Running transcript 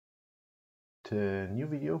with a new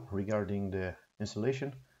video regarding the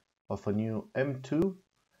installation of a new M2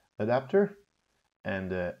 adapter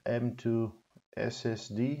and a M2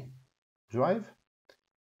 SSD drive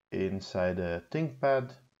inside a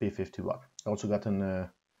ThinkPad P51. I also got an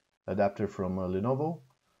adapter from Lenovo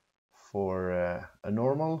for a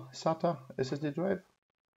normal SATA SSD drive,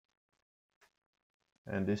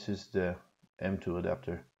 and this is the M2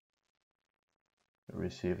 adapter I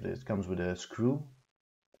received. It comes with a screw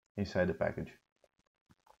inside the package.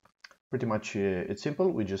 Pretty much it's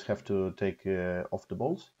simple. We just have to take off the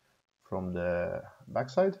bolts from the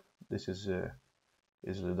backside. This is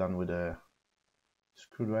easily done with a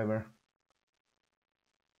screwdriver.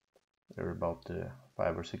 There are about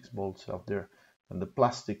 5 or 6 bolts out there, and the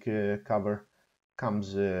plastic cover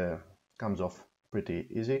comes off pretty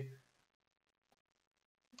easy.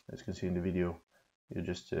 As you can see in the video, you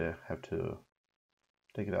just have to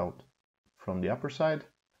take it out from the upper side.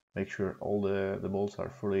 Make sure all the bolts are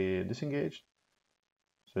fully disengaged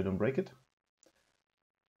so you don't break it.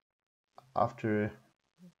 After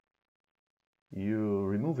you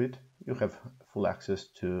remove it, you have full access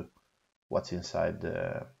to what's inside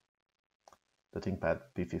the ThinkPad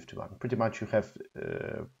P51. Pretty much you have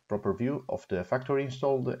a proper view of the factory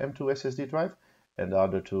installed M2 SSD drive and the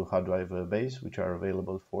other 2 hard drive bays, which are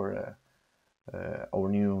available for our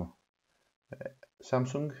new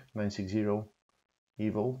Samsung 960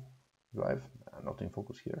 Evo drive. Not in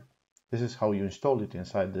focus here. This is how you install it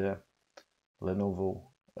inside the Lenovo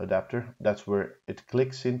adapter. That's where it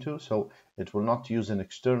clicks into, so it will not use an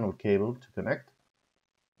external cable to connect.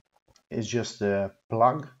 It's just a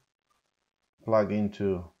plug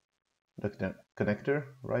into the connector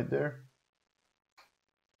right there.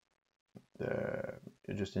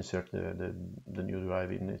 You just insert the new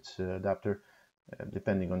drive in its adapter.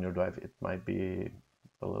 Depending on your drive, it might be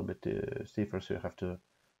a little bit stiffer, so you have to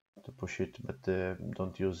push it, but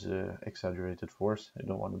don't use exaggerated force. You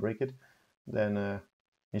don't want to break it. Then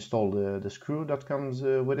install the screw that comes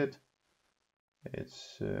with it.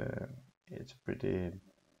 It's pretty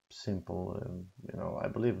simple. You know, I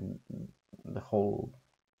believe the whole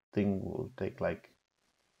thing will take like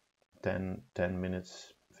 10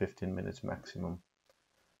 minutes, 15 minutes maximum,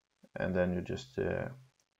 and then you just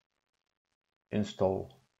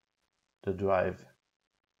install the drive.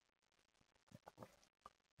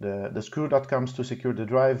 The screw that comes to secure the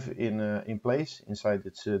drive in place inside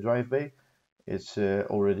its drive bay, it's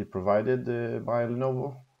already provided by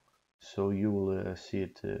Lenovo, so you will see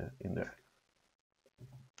it in there.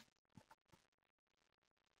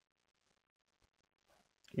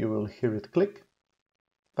 You will hear it click.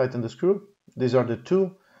 Tighten the screw. These are the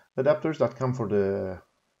 2 adapters that come for the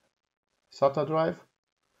SATA drive.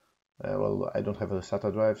 Well, I don't have a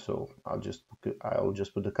SATA drive, so I'll just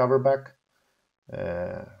put the cover back,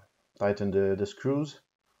 tighten the screws,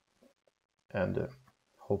 and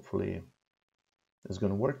hopefully it's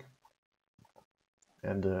gonna work.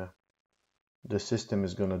 And the system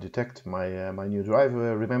is gonna detect my new drive.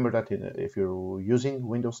 Remember that if you're using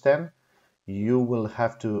Windows 10, you will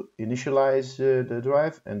have to initialize the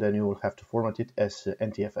drive, and then you will have to format it as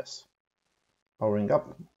NTFS. Powering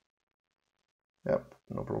up. Yep,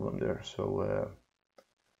 no problem there. So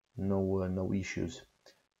no issues.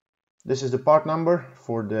 This is the part number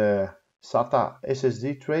for the SATA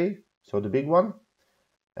SSD tray, so the big one.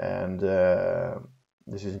 And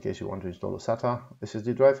this is in case you want to install a SATA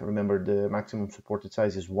SSD drive. Remember, the maximum supported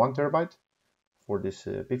size is 1 terabyte for this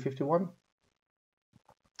P51.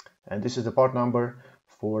 And this is the part number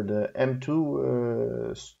for the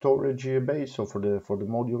M2 storage base, so for the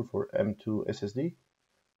module for M2 SSD.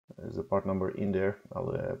 There's the part number in there.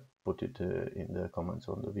 I'll put it in the comments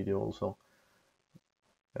on the video also.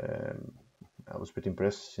 I was pretty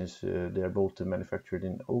impressed since they are both manufactured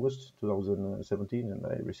in August 2017, and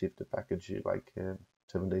I received the package like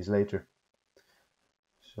 7 days later.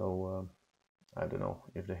 So I don't know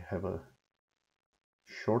if they have a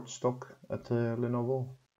short stock at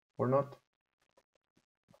Lenovo or not.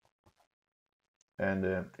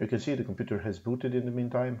 And you can see the computer has booted in the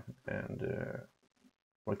meantime, and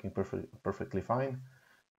working perfectly fine.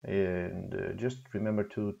 And just remember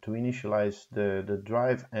to initialize the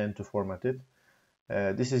drive and to format it.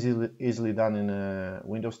 This is easily done in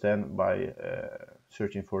Windows 10 by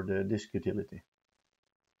searching for the disk utility.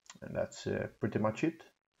 And that's pretty much it.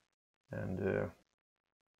 And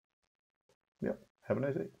yeah, have a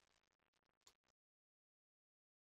nice day.